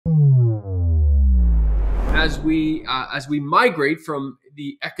as we migrate from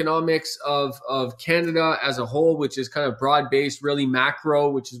the economics of Canada as a whole, which is kind of broad-based, really macro,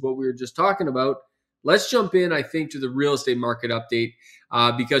 which is what we were just talking about, let's jump in, I think, to the real estate market update,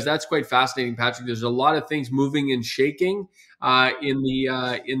 because that's quite fascinating, Patrick. There's a lot of things moving and shaking in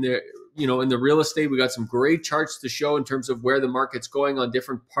the real estate. We got some great charts to show in terms of where the market's going on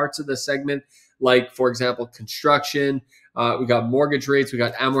different parts of the segment, like, for example, construction. We got mortgage rates, we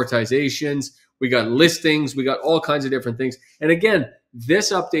got amortizations, we got listings, we got all kinds of different things. And again,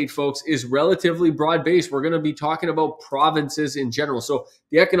 this update, folks, is relatively broad-based. We're going to be talking about provinces in general. So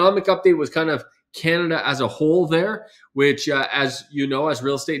the economic update was kind of Canada as a whole there, which, as you know, as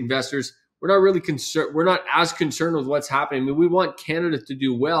real estate investors, we're not really concerned. We're not as concerned with what's happening. I mean, we want Canada to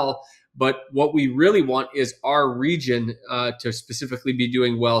do well, but what we really want is our region to specifically be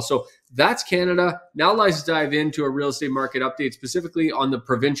doing well. So that's Canada. Now let's dive into a real estate market update, specifically on the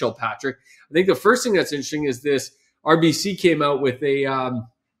provincial, Patrick. I think the first thing that's interesting is this. RBC came out with a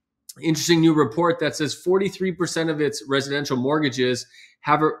interesting new report that says 43% of its residential mortgages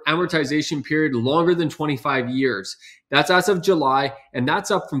have an amortization period longer than 25 years. That's as of July, and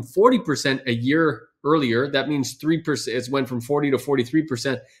that's up from 40% a year earlier. That means 3%. It's went from 40 to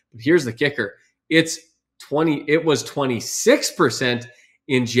 43%. But here's the kicker. It was 26%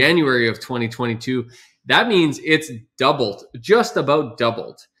 in January of 2022. That means it's doubled, just about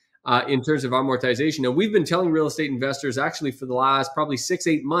doubled in terms of amortization. Now, we've been telling real estate investors actually for the last probably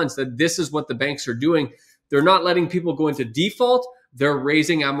 6-8 months that this is what the banks are doing. They're not letting people go into default. They're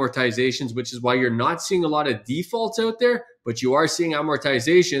raising amortizations, which is why you're not seeing a lot of defaults out there, but you are seeing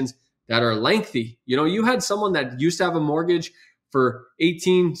amortizations that are lengthy. You know, you had someone that used to have a mortgage for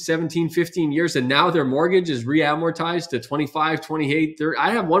 18, 17, 15 years, and now their mortgage is re-amortized to 25, 28, 30. I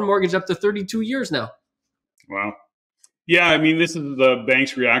have one mortgage up to 32 years now. Wow. Yeah, I mean, this is the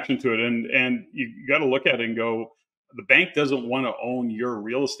bank's reaction to it. And you got to look at it and go, the bank doesn't want to own your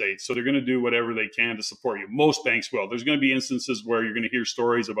real estate, so they're going to do whatever they can to support you. Most banks will. There's going to be instances where you're going to hear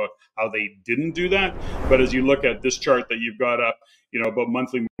stories about how they didn't do that. But as you look at this chart that you've got up, you know, about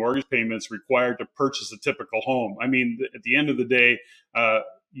monthly mortgage payments required to purchase a typical home. I mean, at the end of the day,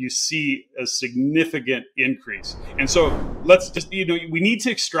 you see a significant increase. And so let's just, you know, we need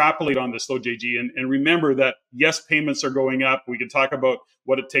to extrapolate on this though, JG, and remember that yes, payments are going up. We can talk about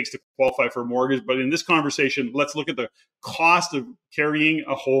what it takes to qualify for a mortgage, but in this conversation, let's look at the cost of carrying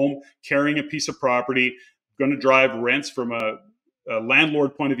a home, carrying a piece of property, going to drive rents from a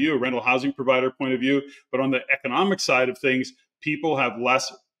landlord point of view, a rental housing provider point of view. But on the economic side of things, people have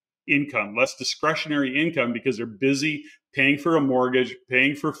less income, less discretionary income because they're busy paying for a mortgage,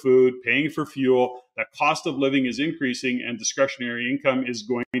 paying for food, paying for fuel. That cost of living is increasing and discretionary income is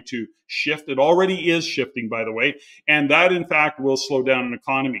going to shift. It already is shifting, by the way, and that in fact will slow down an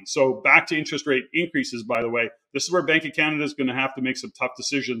economy. So back to interest rate increases, by the way, this is where Bank of Canada is going to have to make some tough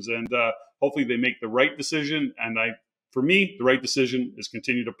decisions, and hopefully they make the right decision. And for me, the right decision is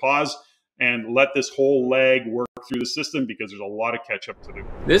continue to pause and let this whole leg work through the system because there's a lot of catch up to do.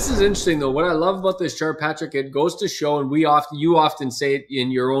 This is interesting though. What I love about this chart, Patrick, it goes to show, and you often say it in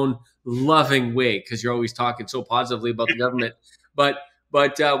your own loving way because you're always talking so positively about the government. But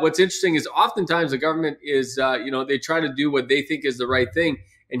what's interesting is oftentimes the government is, they try to do what they think is the right thing.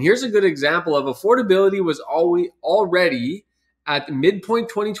 And here's a good example of affordability was already at the midpoint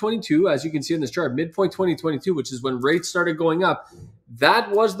 2022, as you can see in this chart, midpoint 2022, which is when rates started going up. That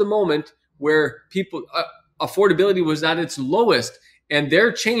was the moment where people affordability was at its lowest, and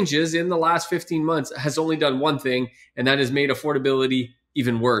their changes in the last 15 months has only done one thing, and that has made affordability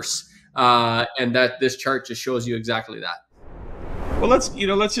even worse. And that this chart just shows you exactly that. Well,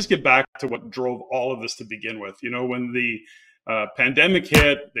 let's just get back to what drove all of this to begin with. You know, when the pandemic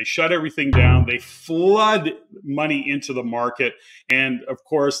hit, they shut everything down, they flood money into the market. And of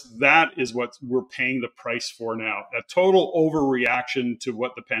course, that is what we're paying the price for now. A total overreaction to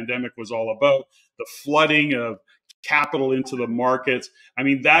what the pandemic was all about, the flooding of capital into the markets. I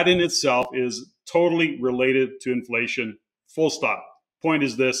mean, that in itself is totally related to inflation, full stop. Point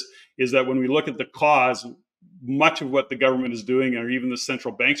is this, is that when we look at the cause, much of what the government is doing, or even the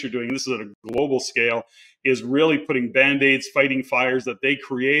central banks are doing, and this is at a global scale, is really putting band-aids, fighting fires that they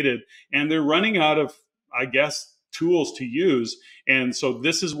created. And they're running out of, I guess, tools to use. And so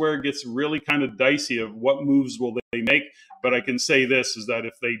this is where it gets really kind of dicey of what moves will they make. But I can say this, is that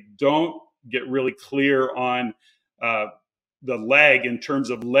if they don't get really clear on the lag in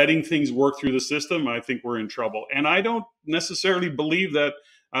terms of letting things work through the system, I think we're in trouble. And I don't necessarily believe that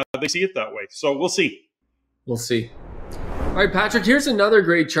they see it that way. So we'll see. We'll see. All right, Patrick, here's another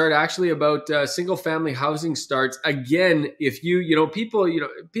great chart actually about single family housing starts. Again, if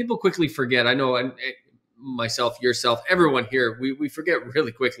people quickly forget, I know, and myself, yourself, everyone here, we forget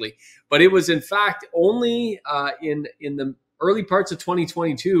really quickly. But it was in fact only in the early parts of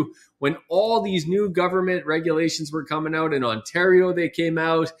 2022 when all these new government regulations were coming out. In Ontario, they came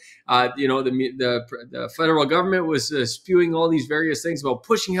out. The federal government was spewing all these various things about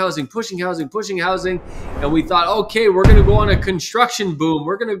pushing housing, and we thought, okay, we're going to go on a construction boom.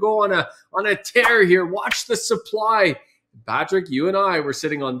 We're going to go on a tear here. Watch the supply. Patrick, you and I were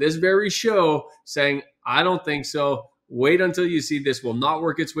sitting on this very show saying, I don't think so. Wait until you see this will not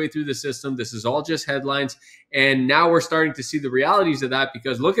work its way through the system. This is all just headlines. And now we're starting to see the realities of that,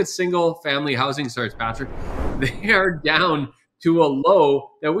 because look at single family housing starts, Patrick. They are down to a low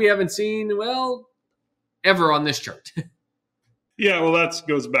that we haven't seen, well, ever on this chart. Yeah, well, that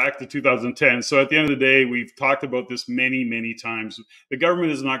goes back to 2010. So at the end of the day, we've talked about this many, many times. The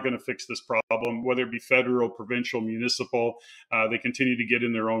government is not going to fix this problem, whether it be federal, provincial, municipal. They continue to get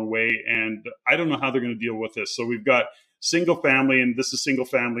in their own way. And I don't know how they're going to deal with this. So we've got single family, and this is single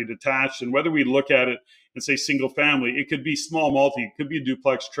family detached. And whether we look at it and say single family, it could be small multi, it could be a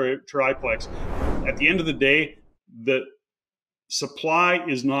duplex, triplex. At the end of the day, the supply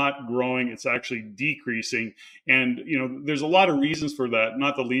is not growing, it's actually decreasing. And there's a lot of reasons for that,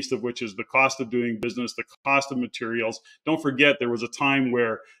 not the least of which is the cost of doing business, the cost of materials. Don't forget, there was a time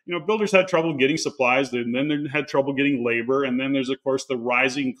where builders had trouble getting supplies, and then they had trouble getting labor, and then there's of course the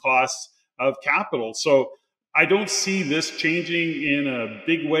rising costs of capital. So I don't see this changing in a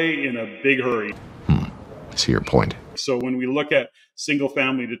big way, in a big hurry. I see your point. So when we look at single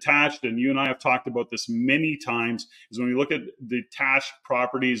family detached, and you and I have talked about this many times, is when we look at detached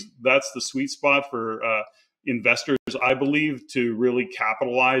properties, that's the sweet spot for investors, I believe, to really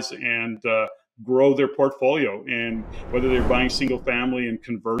capitalize and grow their portfolio. And whether they're buying single family and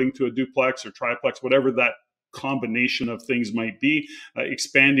converting to a duplex or triplex, whatever that combination of things might be,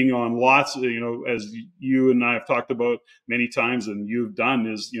 expanding on lots, as you and I have talked about many times, and you've done,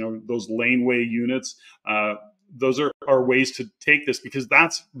 is those laneway units. Those are ways to take this, because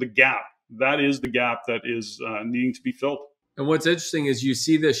that's the gap. That is the gap that is needing to be filled. And what's interesting is you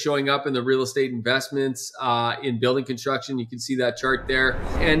see this showing up in the real estate investments in building construction. You can see that chart there.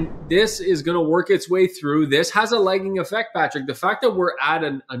 And this is going to work its way through. This has a lagging effect, Patrick. The fact that we're at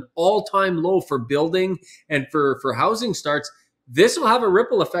an all-time low for building and for housing starts, this will have a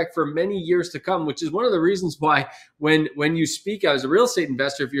ripple effect for many years to come, which is one of the reasons why when you speak as a real estate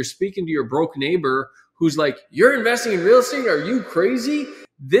investor, if you're speaking to your broke neighbor who's like, you're investing in real estate, are you crazy?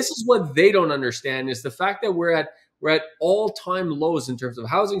 This is what they don't understand, is the fact that we're at all-time lows in terms of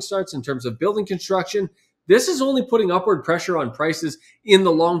housing starts, in terms of building construction. This is only putting upward pressure on prices in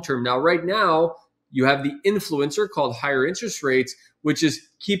the long term. Now, right now, you have the influencer called higher interest rates, which is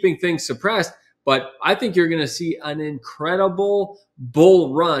keeping things suppressed. But I think you're going to see an incredible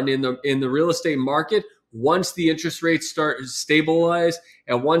bull run in the real estate market once the interest rates start to stabilize,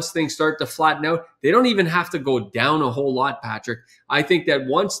 and once things start to flatten out. They don't even have to go down a whole lot, Patrick. I think that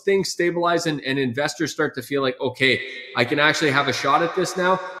once things stabilize and investors start to feel like, okay, I can actually have a shot at this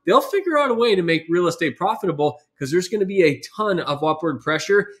now, they'll figure out a way to make real estate profitable, because there's going to be a ton of upward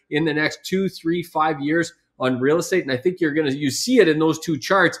pressure in the next 2, 3, 5 years on real estate. And I think you see it in those two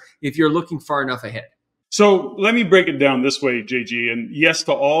charts if you're looking far enough ahead. So let me break it down this way, JG, and yes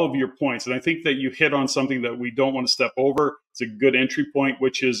to all of your points. And I think that you hit on something that we don't want to step over. It's a good entry point,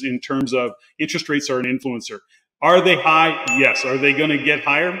 which is in terms of interest rates are an influencer. Are they high? Yes. Are they going to get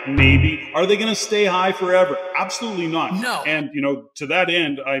higher? Maybe. Are they going to stay high forever? Absolutely not. No. And, to that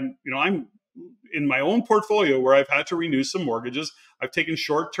end, I'm in my own portfolio where I've had to renew some mortgages. I've taken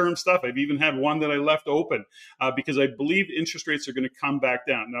short-term stuff. I've even had one that I left open because I believe interest rates are going to come back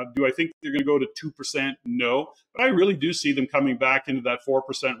down. Now, do I think they're going to go to 2%? No, but I really do see them coming back into that 4%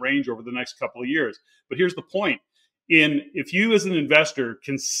 range over the next couple of years. But here's the point. If you as an investor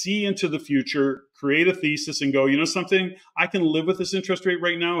can see into the future, create a thesis and go, something, I can live with this interest rate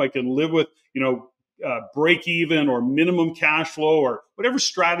right now. I can live with, break even or minimum cash flow or whatever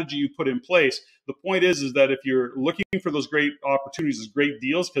strategy you put in place. The point is that if you're looking for those great opportunities, those great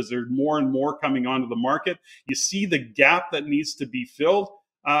deals, because there's more and more coming onto the market, you see the gap that needs to be filled.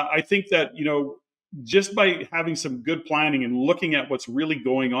 I think that, just by having some good planning and looking at what's really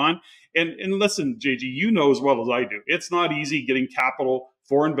going on, and listen, JG, as well as I do, it's not easy getting capital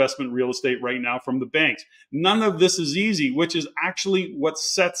for investment real estate right now from the banks. None of this is easy, which is actually what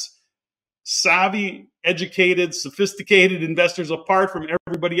sets savvy, educated, sophisticated investors apart from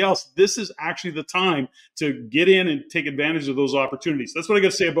everybody else. This is actually the time to get in and take advantage of those opportunities. That's what I got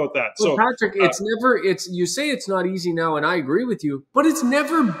to say about that. Well, so, Patrick, you say it's not easy now, and I agree with you, but it's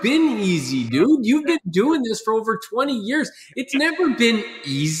never been easy, dude. You've been doing this for over 20 years. It's never been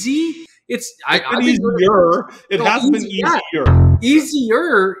easy. It's been I've been doing easier. It no, has been yeah. easier.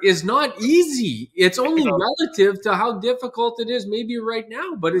 Easier is not easy. It's only You know, relative to how difficult it is maybe right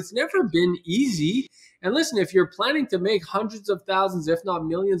now, but it's never been easy. And listen, if you're planning to make hundreds of thousands, if not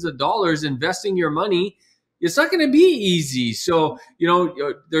millions of dollars investing your money, it's not going to be easy. So,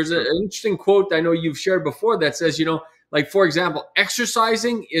 there's an interesting quote I know you've shared before that says, like, for example,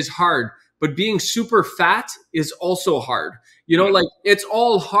 exercising is hard, but being super fat is also hard. Like, it's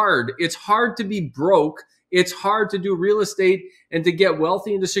all hard. It's hard to be broke. It's hard to do real estate and to get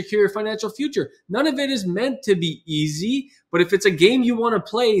wealthy and to secure your financial future. None of it is meant to be easy, but if it's a game you want to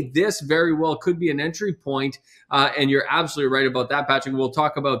play, this very well could be an entry point. And you're absolutely right about that, Patrick. We'll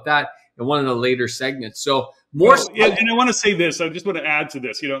talk about that in one of the later segments. So and I want to say this. I just want to add to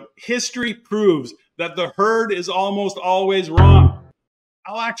this. History proves that the herd is almost always wrong.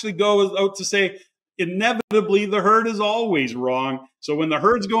 I'll actually go out to say inevitably the herd is always wrong. So when the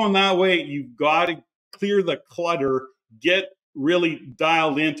herd's going that way, you've got to clear the clutter, get really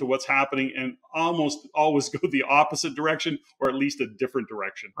dialed into what's happening, and almost always go the opposite direction, or at least a different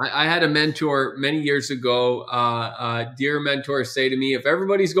direction. I had a mentor many years ago, a dear mentor, say to me, if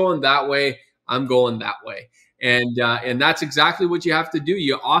everybody's going that way, I'm going that way. And that's exactly what you have to do.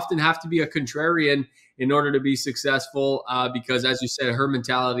 You often have to be a contrarian in order to be successful because, as you said, her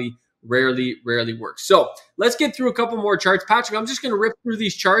mentality rarely works. So let's get through a couple more charts. Patrick, I'm just going to rip through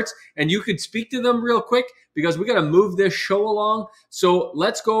these charts and you could speak to them real quick because we got to move this show along. So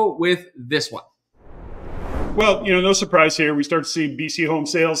let's go with this one. Well, no surprise here. We start to see BC home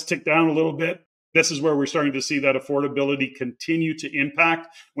sales tick down a little bit. This is where we're starting to see that affordability continue to impact.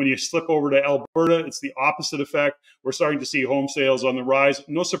 When you slip over to Alberta, it's the opposite effect. We're starting to see home sales on the rise.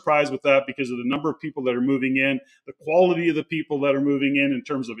 No surprise with that because of the number of people that are moving in, the quality of the people that are moving in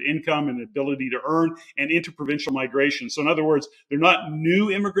terms of income and ability to earn, and interprovincial migration. So in other words, they're not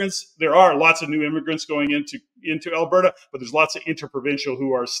new immigrants. There are lots of new immigrants going into Alberta, but there's lots of interprovincial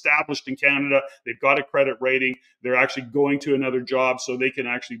who are established in Canada. They've got a credit rating. They're actually going to another job so they can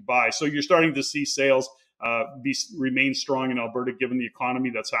actually buy. So you're starting to see sales remain strong in Alberta given the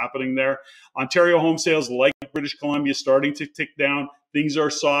economy that's happening there. Ontario home sales, like British Columbia, starting to tick down. Things are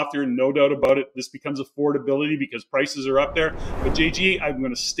softer, no doubt about it. This becomes affordability because prices are up there. But JG, I'm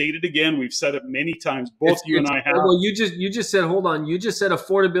going to state it again. We've said it many times. You and I have. Well, you just said, hold on. You just said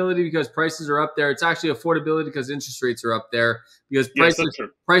affordability because prices are up there. It's actually affordability because interest rates are up there because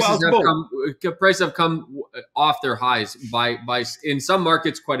prices have come off their highs by in some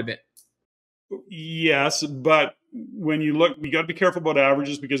markets quite a bit. Yes, but when you look, we got to be careful about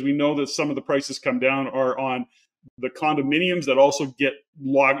averages because we know that some of the prices come down are on the condominiums that also get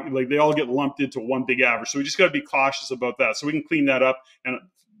they all get lumped into one big average. So we just got to be cautious about that. So we can clean that up,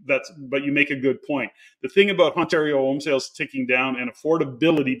 but you make a good point. The thing about Ontario home sales ticking down and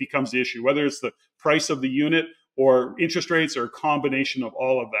affordability becomes the issue, whether it's the price of the unit or interest rates or a combination of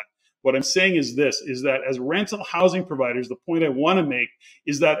all of that. What I'm saying is this, is that as rental housing providers, the point I want to make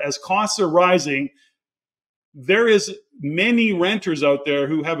is that as costs are rising, there is many renters out there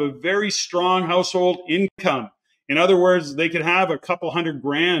who have a very strong household income. In other words, they could have a couple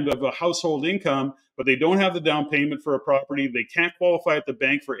 $100,000 of a household income, but they don't have the down payment for a property. They can't qualify at the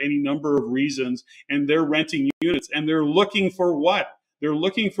bank for any number of reasons, and they're renting units. And they're looking for what? They're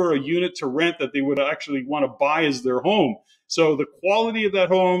looking for a unit to rent that they would actually want to buy as their home. So the quality of that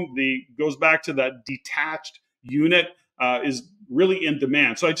home goes back to that detached unit is really in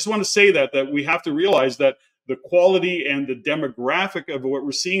demand. So I just want to say that we have to realize that the quality and the demographic of what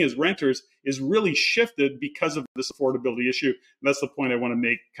we're seeing as renters is really shifted because of this affordability issue. And that's the point I want to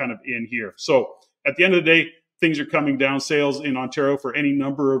make kind of in here. So at the end of the day, things are coming down. Sales in Ontario for any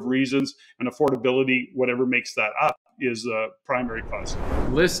number of reasons, and affordability, whatever makes that up, is a primary cause.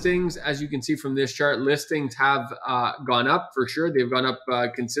 Listings, as you can see from this chart, listings have gone up for sure. They've gone up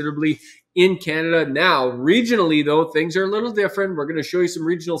considerably in Canada. Now, regionally, though, things are a little different. We're going to show you some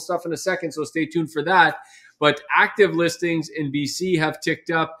regional stuff in a second, so stay tuned for that. But active listings in BC have ticked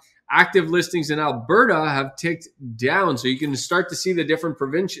up. Active listings in Alberta have ticked down. So you can start to see the different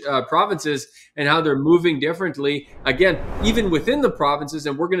provinces and how they're moving differently. Again, even within the provinces,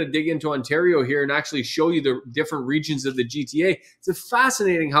 and we're going to dig into Ontario here and actually show you the different regions of the GTA. It's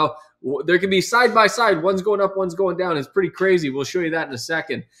fascinating how there can be side by side. One's going up, one's going down. It's pretty crazy. We'll show you that in a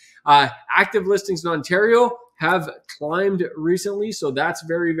second. Active listings in Ontario have climbed recently. So that's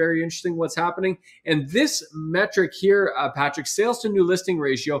very, very interesting what's happening. And this metric here, Patrick, sales to new listing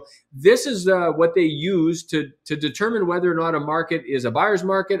ratio, this is what they use to determine whether or not a market is a buyer's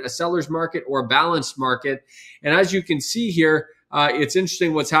market, a seller's market, or a balanced market. And as you can see here, it's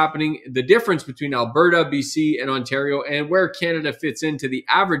interesting what's happening, the difference between Alberta, BC, and Ontario, and where Canada fits into the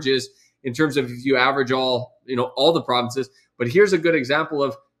averages in terms of if you average all the provinces. But here's a good example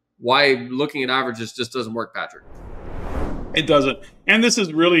of why looking at averages just doesn't work, Patrick. It doesn't. And this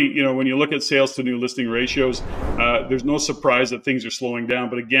is really, when you look at sales to new listing ratios, there's no surprise that things are slowing down.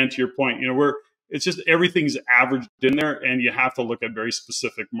 But again, to your point, it's just everything's averaged in there, and you have to look at very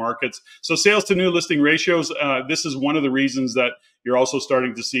specific markets. So sales to new listing ratios, this is one of the reasons that you're also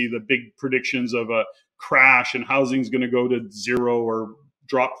starting to see the big predictions of a crash and housing's going to go to zero or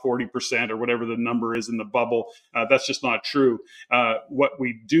drop 40% or whatever the number is in the bubble. That's just not true. What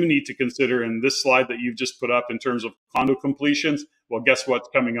we do need to consider in this slide that you've just put up in terms of condo completions, well, guess what's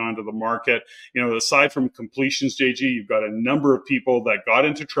coming onto the market? Aside from completions, JG, you've got a number of people that got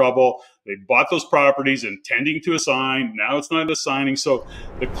into trouble. They bought those properties intending to assign. Now it's not assigning. So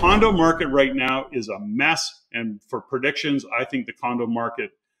the condo market right now is a mess. And for predictions, I think the condo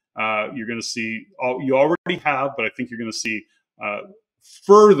market, you're going to see, you already have, but I think you're going to see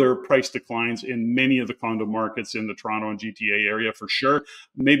further price declines in many of the condo markets in the Toronto and GTA area for sure.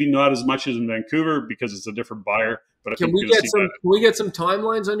 Maybe not as much as in Vancouver because it's a different buyer. But can we get some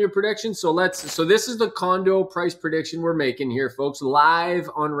timelines on your predictions? So this is the condo price prediction we're making here, folks, live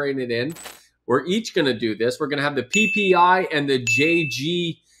on Rein It In. We're each going to do this. We're going to have the PPI and the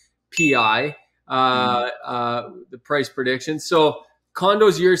JGPI, the price prediction. So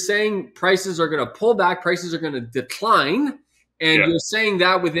condos, you're saying prices are going to pull back, prices are going to decline. And you're saying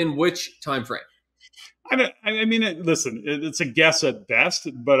that within which time frame? I mean, listen, it's a guess at best,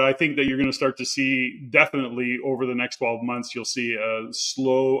 but I think that you're going to start to see definitely over the next 12 months, you'll see a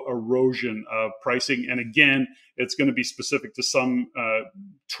slow erosion of pricing. And again, it's going to be specific to some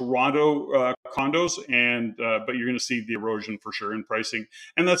Toronto condos, but you're going to see the erosion for sure in pricing.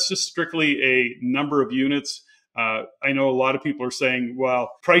 And that's just strictly a number of units. I know a lot of people are saying,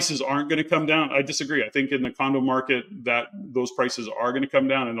 well, prices aren't going to come down. I disagree. I think in the condo market that those prices are going to come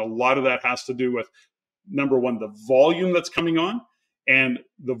down. And a lot of that has to do with, number one, the volume that's coming on and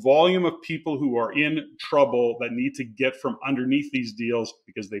the volume of people who are in trouble that need to get from underneath these deals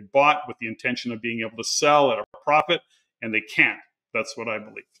because they bought with the intention of being able to sell at a profit and they can't. That's what I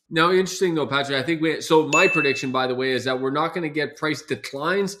believe. Now, interesting though, Patrick, I think so my prediction, by the way, is that we're not going to get price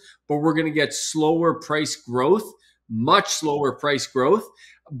declines, but we're going to get slower price growth, much slower price growth.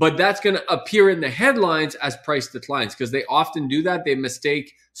 But that's going to appear in the headlines as price declines because they often do that. They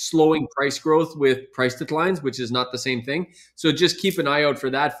mistake slowing price growth with price declines, which is not the same thing. So just keep an eye out for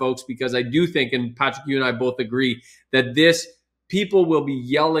that, folks, because I do think, and Patrick, you and I both agree, that people will be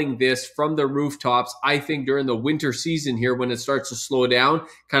yelling this from the rooftops, I think, during the winter season here when it starts to slow down,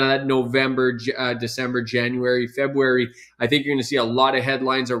 kind of that November, December, January, February. I think you're going to see a lot of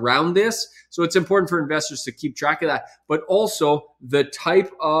headlines around this. So it's important for investors to keep track of that. But also the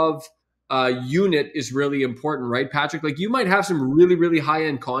type of unit is really important, right, Patrick? Like you might have some really, really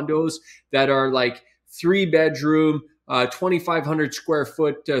high-end condos that are like 3-bedroom, 2,500 square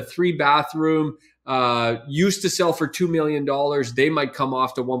foot, 3-bathroom, used to sell for $2 million. They might come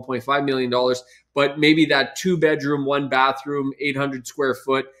off to $1.5 million, but maybe that 2-bedroom, 1-bathroom, 800 square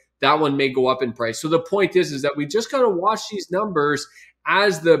foot, that one may go up in price. So the point is that we just got to watch these numbers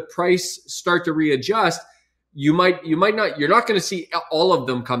as the price start to readjust. You're not going to see all of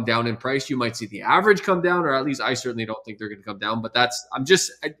them come down in price. You might see the average come down, or at least I certainly don't think they're going to come down, but I'm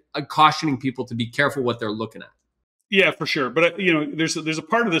cautioning people to be careful what they're looking at. Yeah, for sure. But there's a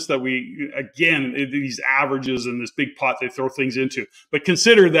part of this that again, these averages and this big pot they throw things into. But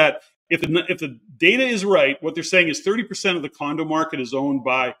consider that if the data is right, what they're saying is 30% of the condo market is owned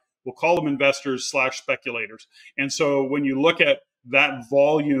by, we'll call them investors / speculators. And so when you look at that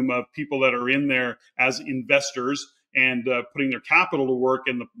volume of people that are in there as investors and putting their capital to work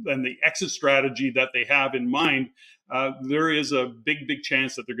and the exit strategy that they have in mind, there is a big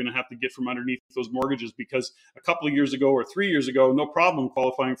chance that they're going to have to get from underneath those mortgages because a couple of years ago or 3 years ago, no problem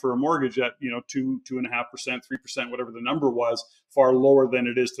qualifying for a mortgage at 2.5%, 3%, whatever the number was, far lower than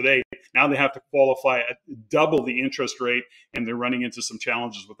it is today. Now they have to qualify at double the interest rate, and they're running into some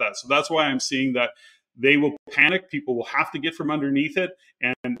challenges with that. So that's why I'm seeing that they will panic. People will have to get from underneath it,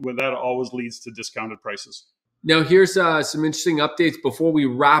 and that always leads to discounted prices. Now, here's some interesting updates before we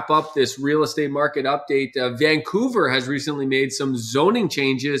wrap up this real estate market update. Vancouver has recently made some zoning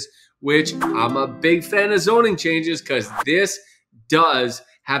changes, which I'm a big fan of zoning changes because this does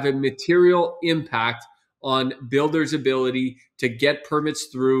have a material impact on builders' ability to get permits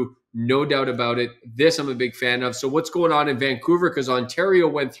through. No doubt about it. This I'm a big fan of. So what's going on in Vancouver? Because Ontario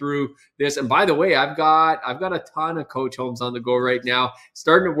went through this. And by the way, I've got a ton of coach homes on the go right now,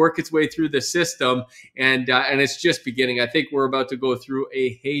 starting to work its way through the system. And it's just beginning. I think we're about to go through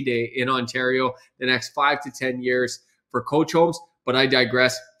a heyday in Ontario the next 5 to 10 years for coach homes. But I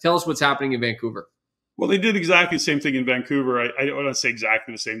digress. Tell us what's happening in Vancouver. Well, they did exactly the same thing in Vancouver. I don't want to say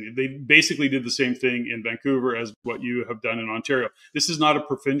exactly the same. They basically did the same thing in Vancouver as what you have done in Ontario. This is not a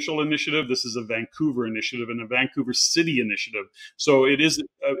provincial initiative. This is a Vancouver initiative and a Vancouver City initiative. So it is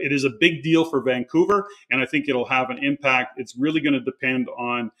a big deal for Vancouver, and I think it'll have an impact. It's really going to depend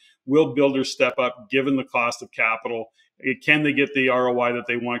on, will builders step up given the cost of capital? Can they get the ROI that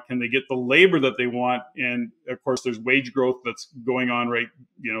they want? Can they get the labor that they want? And of course, there's wage growth that's going on, right?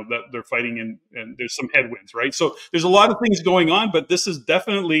 That they're fighting, and there's some headwinds, right? So there's a lot of things going on, but this is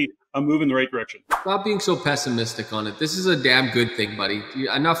definitely a move in the right direction. Stop being so pessimistic on it. This is a damn good thing, buddy.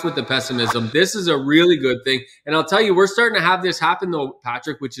 Enough with the pessimism. This is a really good thing. And I'll tell you, we're starting to have this happen though,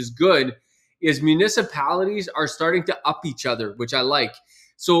 Patrick, which is good, is municipalities are starting to up each other, which I like.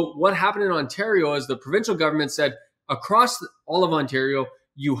 So what happened in Ontario is the provincial government said, across all of Ontario,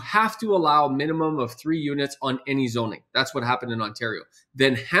 you have to allow a minimum of 3 units on any zoning. That's what happened in Ontario.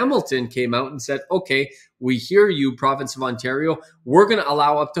 Then Hamilton came out and said, okay, we hear you, province of Ontario. We're going to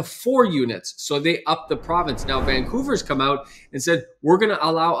allow up to 4 units. So they upped the province. Now Vancouver's come out and said, we're going to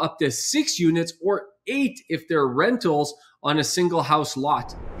allow up to 6 units or 8 if they're rentals on a single house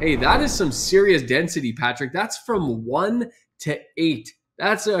lot. Hey, that is some serious density, Patrick. That's from 1 to 8.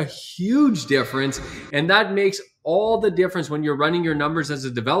 That's a huge difference. And that makes all the difference when you're running your numbers as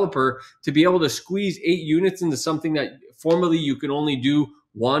a developer to be able to squeeze 8 units into something that formerly you could only do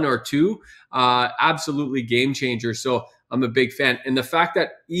 1 or 2. Absolutely game changer. So I'm a big fan. And the fact that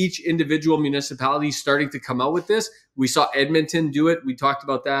each individual municipality is starting to come out with this, we saw Edmonton do it. We talked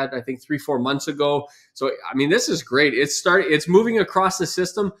about that, I think 3-4 months ago. So, I mean, this is great. It's moving across the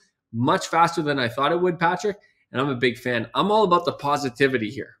system much faster than I thought it would, Patrick. And I'm a big fan. I'm all about the positivity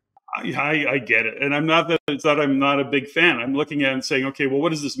here. I get it. And I'm not that it's that I'm not a big fan. I'm looking at it and saying, okay, well, what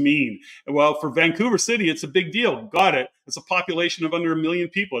does this mean? Well, for Vancouver City, it's a big deal. Got it. It's a population of under 1 million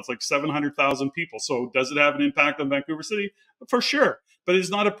people. It's like 700,000 people. So does it have an impact on Vancouver City? For sure. But it's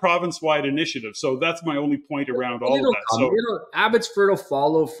not a province-wide initiative. So that's my only point around all of that. So Abbotsford will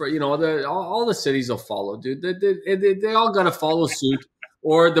follow for, all the cities will follow, dude. They all got to follow suit.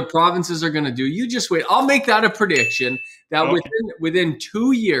 Or the provinces are going to do. You just wait. I'll make that a prediction that within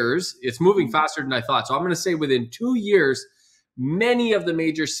 2 years, it's moving faster than I thought. So I'm going to say within 2 years, many of the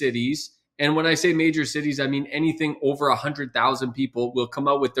major cities, and when I say major cities, I mean anything over 100,000 people, will come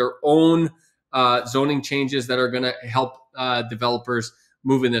out with their own zoning changes that are going to help developers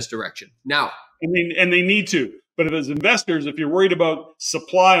move in this direction. Now, and they need to. But as investors, if you're worried about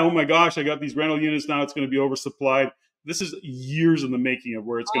supply, oh my gosh, I got these rental units now, it's going to be oversupplied. This is years in the making of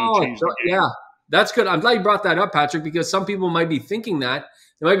where it's going to change the game. Yeah, that's good. I'm glad you brought that up, Patrick, because some people might be thinking that.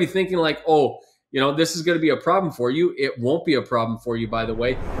 They might be thinking like, this is going to be a problem for you. It won't be a problem for you, by the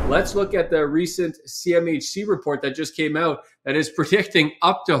way. Let's look at the recent CMHC report that just came out that is predicting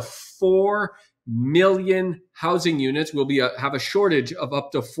up to 4 million housing units. We'll have a shortage of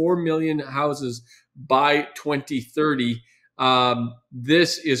up to 4 million houses by 2030.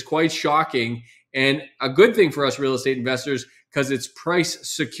 This is quite shocking. And a good thing for us real estate investors because it's price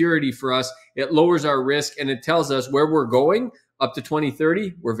security for us. It lowers our risk and it tells us where we're going up to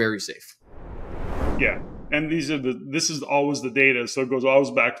 2030. We're very safe. Yeah. And this is always the data. So it goes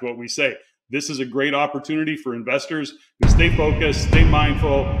always back to what we say. This is a great opportunity for investors to stay focused, stay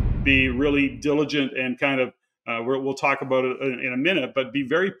mindful, be really diligent and kind of, we'll talk about it in a minute, but be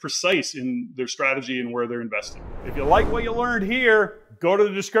very precise in their strategy and where they're investing. If you like what you learned here, go to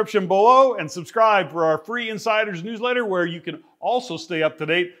the description below and subscribe for our free Insiders newsletter where you can also stay up to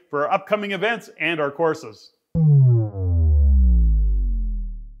date for our upcoming events and our courses.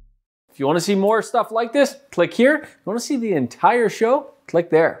 If you want to see more stuff like this, click here. If you want to see the entire show, click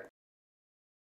there.